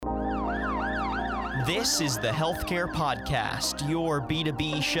This is the Healthcare Podcast, your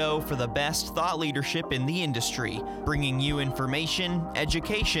B2B show for the best thought leadership in the industry, bringing you information,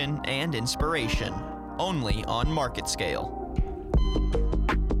 education, and inspiration, only on MarketScale.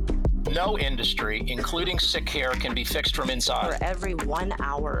 No industry, including sick care, can be fixed from inside. For every 1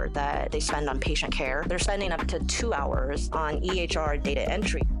 hour that they spend on patient care, they're spending up to 2 hours on EHR data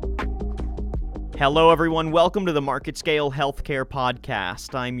entry. Hello, everyone. Welcome to the MarketScale Healthcare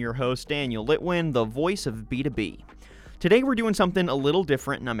Podcast. I'm your host, Daniel Litwin, the voice of B2B. Today, we're doing something a little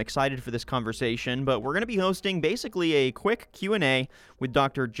different, and I'm excited for this conversation, but we're going to be hosting basically a quick Q&A with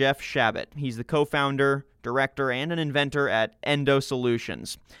Dr. Jeff Shabbat. He's the co-founder, director, and an inventor at Endo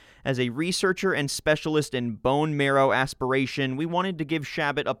Solutions. As a researcher and specialist in bone marrow aspiration, we wanted to give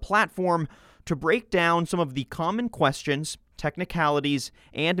Shabbat a platform to break down some of the common questions, technicalities,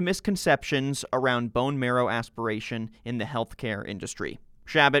 and misconceptions around bone marrow aspiration in the healthcare industry.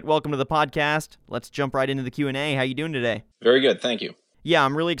 Shabbat, welcome to the podcast. Let's jump right into the Q&A. How you doing today? Very good, thank you. Yeah,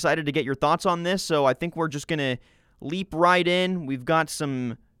 I'm really excited to get your thoughts on this, so I think we're just going to leap right in. We've got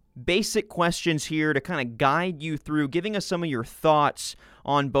some basic questions here to kind of guide you through, giving us some of your thoughts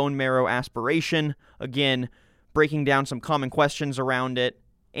on bone marrow aspiration. Again, breaking down some common questions around it,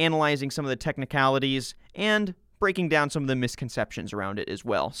 analyzing some of the technicalities, and breaking down some of the misconceptions around it as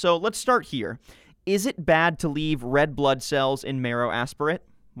well. So let's start here. Is it bad to leave red blood cells in marrow aspirate?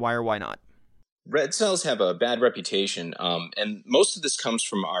 Why or why not? Red cells have a bad reputation, and most of this comes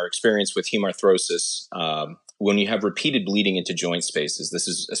from our experience with hemarthrosis. When you have repeated bleeding into joint spaces, this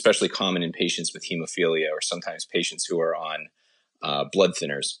is especially common in patients with hemophilia or sometimes patients who are on blood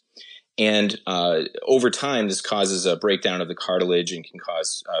thinners. And over time, this causes a breakdown of the cartilage and can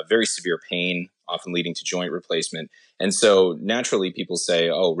cause very severe pain, often leading to joint replacement. And so naturally, people say,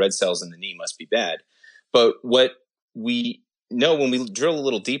 oh, red cells in the knee must be bad. But what we know when we drill a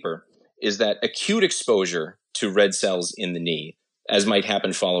little deeper is that acute exposure to red cells in the knee, as might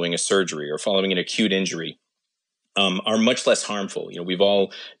happen following a surgery or following an acute injury, are much less harmful. You know, we've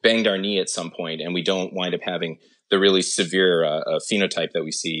all banged our knee at some point, and we don't wind up having the really severe phenotype that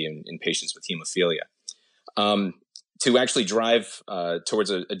we see in patients with hemophilia. To actually drive towards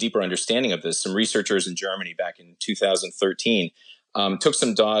a deeper understanding of this, some researchers in Germany back in 2013 took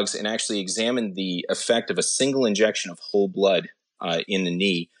some dogs and actually examined the effect of a single injection of whole blood in the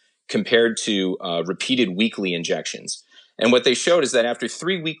knee compared to repeated weekly injections. And what they showed is that after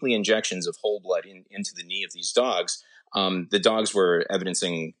 3 weekly injections of whole blood into the knee of these dogs, the dogs were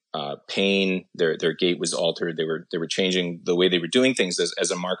evidencing pain. Their gait was altered. They were changing the way they were doing things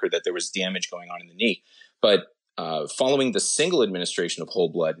as a marker that there was damage going on in the knee. But following the single administration of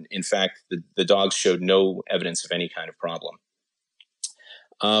whole blood, in fact, the dogs showed no evidence of any kind of problem.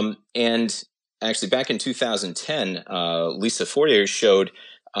 And actually, back in 2010, Lisa Fortier showed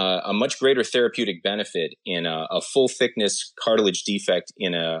a much greater therapeutic benefit in a full thickness cartilage defect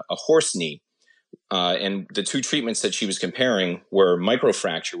in a horse knee. And the two treatments that she was comparing were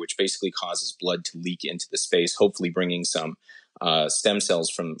microfracture, which basically causes blood to leak into the space, hopefully bringing some stem cells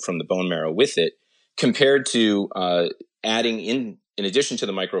from the bone marrow with it, compared to adding in addition to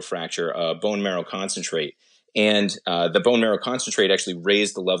the microfracture, bone marrow concentrate. And the bone marrow concentrate actually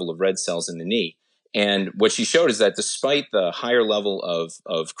raised the level of red cells in the knee. And what she showed is that despite the higher level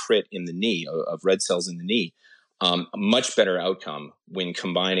of crit in the knee, of red cells in the knee, a much better outcome when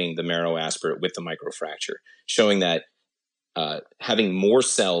combining the marrow aspirate with the microfracture, showing that having more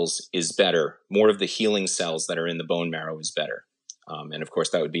cells is better, more of the healing cells that are in the bone marrow is better. And of course,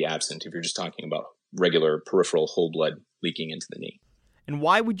 that would be absent if you're just talking about regular peripheral whole blood leaking into the knee. And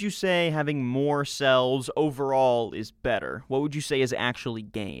why would you say having more cells overall is better? What would you say is actually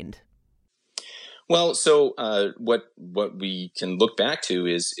gained? Well, so what we can look back to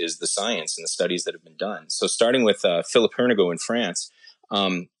is the science and the studies that have been done. So starting with Philippe Hernigot in France,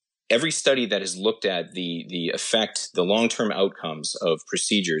 every study that has looked at the effect, the long-term outcomes of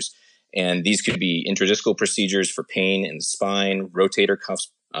procedures, and these could be intradiscal procedures for pain in the spine, rotator cuffs,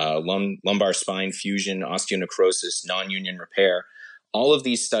 lumbar spine fusion, osteonecrosis, non-union repair. All of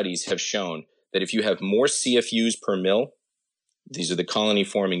these studies have shown that if you have more CFUs per mil, these are the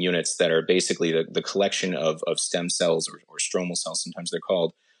colony-forming units that are basically the collection of stem cells or stromal cells, sometimes they're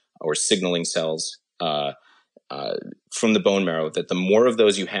called, or signaling cells from the bone marrow, that the more of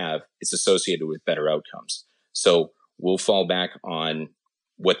those you have, it's associated with better outcomes. So we'll fall back on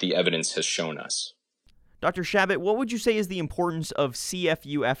what the evidence has shown us. Dr. Shabbat, what would you say is the importance of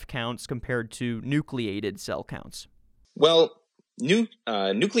CFUF counts compared to nucleated cell counts? Well,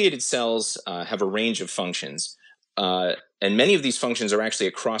 nucleated cells have a range of functions. And many of these functions are actually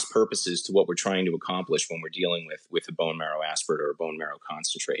at cross purposes to what we're trying to accomplish when we're dealing with a bone marrow aspirate or a bone marrow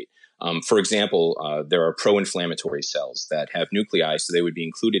concentrate. For example, there are pro-inflammatory cells that have nuclei, so they would be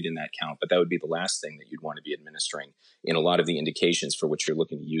included in that count, but that would be the last thing that you'd want to be administering in a lot of the indications for which you're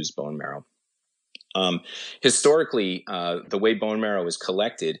looking to use bone marrow. Historically, the way bone marrow is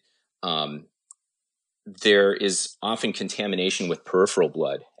collected, there is often contamination with peripheral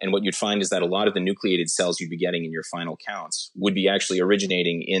blood. And what you'd find is that a lot of the nucleated cells you'd be getting in your final counts would be actually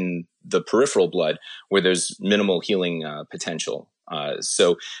originating in the peripheral blood where there's minimal healing potential.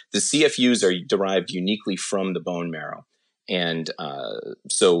 So the CFUs are derived uniquely from the bone marrow. And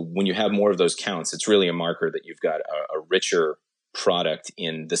so when you have more of those counts, it's really a marker that you've got a richer product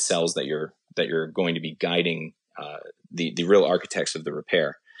in the cells that you're going to be guiding the real architects of the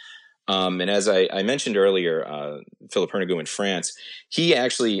repair. And as I mentioned earlier, Philip Hernigou in France, he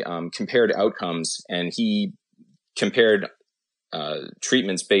actually compared outcomes, and he compared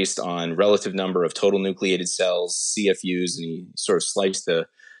treatments based on relative number of total nucleated cells, CFUs, and he sort of sliced the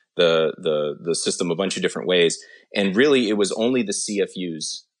system a bunch of different ways. And really, it was only the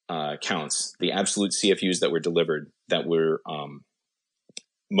CFUs counts, the absolute CFUs that were delivered, that were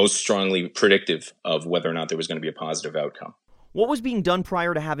most strongly predictive of whether or not there was going to be a positive outcome. What was being done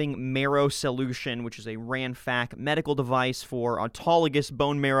prior to having Marrow Solution, which is a Ranfac medical device for autologous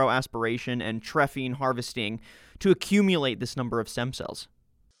bone marrow aspiration and trephine harvesting, to accumulate this number of stem cells?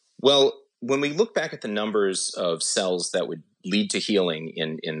 Well, when we look back at the numbers of cells that would lead to healing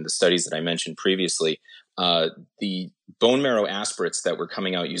in the studies that I mentioned previously, the bone marrow aspirates that were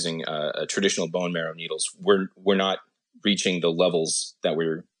coming out using traditional bone marrow needles were not reaching the levels that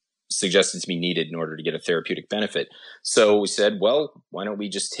were suggested to be needed in order to get a therapeutic benefit. So we said, well, why don't we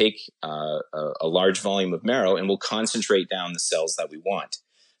just take a large volume of marrow and we'll concentrate down the cells that we want.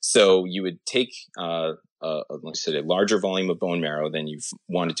 So you would take, like I said, a larger volume of bone marrow than you've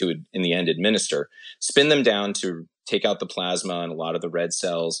wanted to, in the end, administer, spin them down to take out the plasma and a lot of the red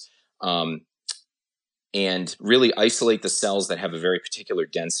cells, and really isolate the cells that have a very particular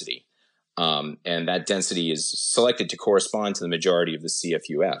density. And that density is selected to correspond to the majority of the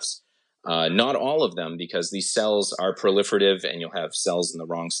CFUFs. Not all of them, because these cells are proliferative and you'll have cells in the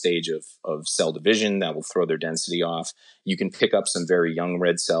wrong stage of cell division that will throw their density off. You can pick up some very young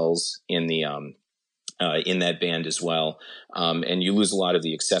red cells in the in that band as well, and you lose a lot of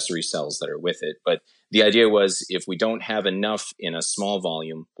the accessory cells that are with it. But the idea was, if we don't have enough in a small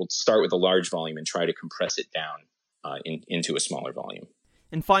volume, we'll start with a large volume and try to compress it down into a smaller volume.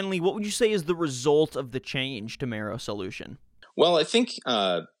 And finally, what would you say is the result of the change to Marrow Solution? Well, I think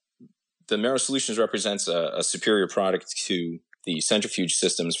the Marrow Solutions represents a superior product to the centrifuge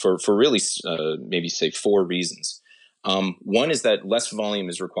systems for really maybe say 4 reasons. One is that less volume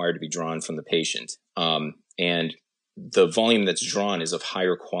is required to be drawn from the patient, and the volume that's drawn is of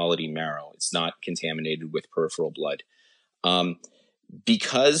higher quality marrow. It's not contaminated with peripheral blood.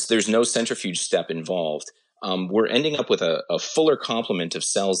 Because there's no centrifuge step involved, we're ending up with a fuller complement of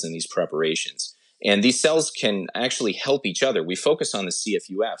cells in these preparations. And these cells can actually help each other. We focus on the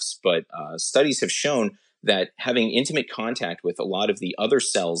CFUFs, but studies have shown that having intimate contact with a lot of the other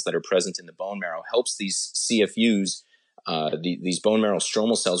cells that are present in the bone marrow helps these CFUs, these bone marrow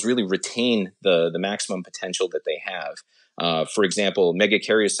stromal cells, really retain the maximum potential that they have. For example,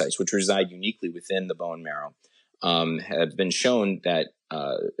 megakaryocytes, which reside uniquely within the bone marrow, have been shown that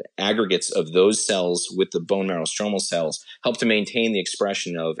aggregates of those cells with the bone marrow stromal cells help to maintain the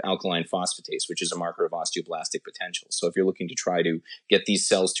expression of alkaline phosphatase, which is a marker of osteoblastic potential. So if you're looking to try to get these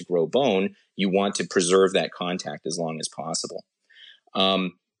cells to grow bone, you want to preserve that contact as long as possible.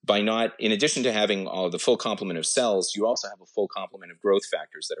 In addition to having the full complement of cells, you also have a full complement of growth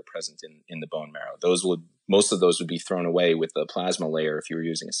factors that are present in the bone marrow. Most of those would be thrown away with the plasma layer if you were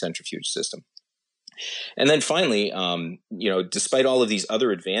using a centrifuge system. And then finally, despite all of these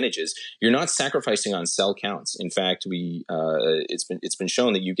other advantages, you're not sacrificing on cell counts. In fact, it's been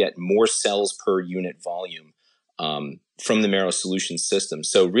shown that you get more cells per unit volume from the Marrow Solutions system.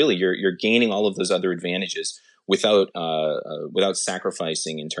 So really, you're gaining all of those other advantages without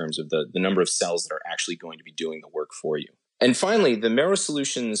sacrificing in terms of the number of cells that are actually going to be doing the work for you. And finally, the Marrow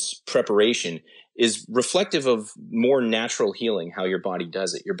Solutions preparation is reflective of more natural healing, how your body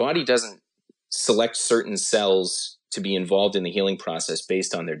does it. Your body doesn't select certain cells to be involved in the healing process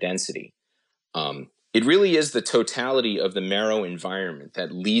based on their density. It really is the totality of the marrow environment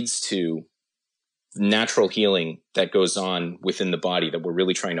that leads to natural healing that goes on within the body that we're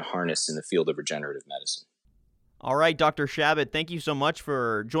really trying to harness in the field of regenerative medicine. All right, Dr. Shabbat, thank you so much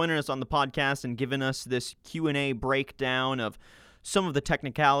for joining us on the podcast and giving us this Q&A breakdown of some of the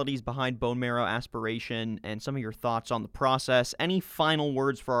technicalities behind bone marrow aspiration and some of your thoughts on the process. Any final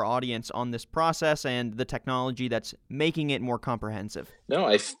words for our audience on this process and the technology that's making it more comprehensive? No,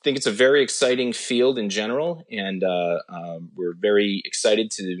 I think it's a very exciting field in general, and we're very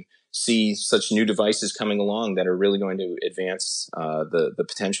excited to see such new devices coming along that are really going to advance the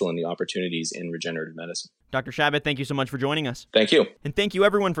potential and the opportunities in regenerative medicine. Dr. Shabbat, thank you so much for joining us. Thank you. And thank you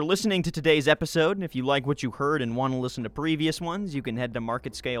everyone for listening to today's episode. And if you like what you heard and want to listen to previous ones, you can head to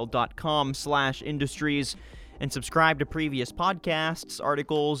marketscale.com/industries and subscribe to previous podcasts,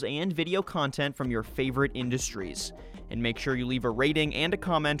 articles, and video content from your favorite industries. And make sure you leave a rating and a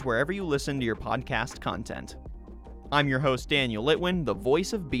comment wherever you listen to your podcast content. I'm your host, Daniel Litwin, the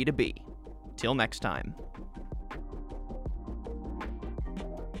voice of B2B. Till next time.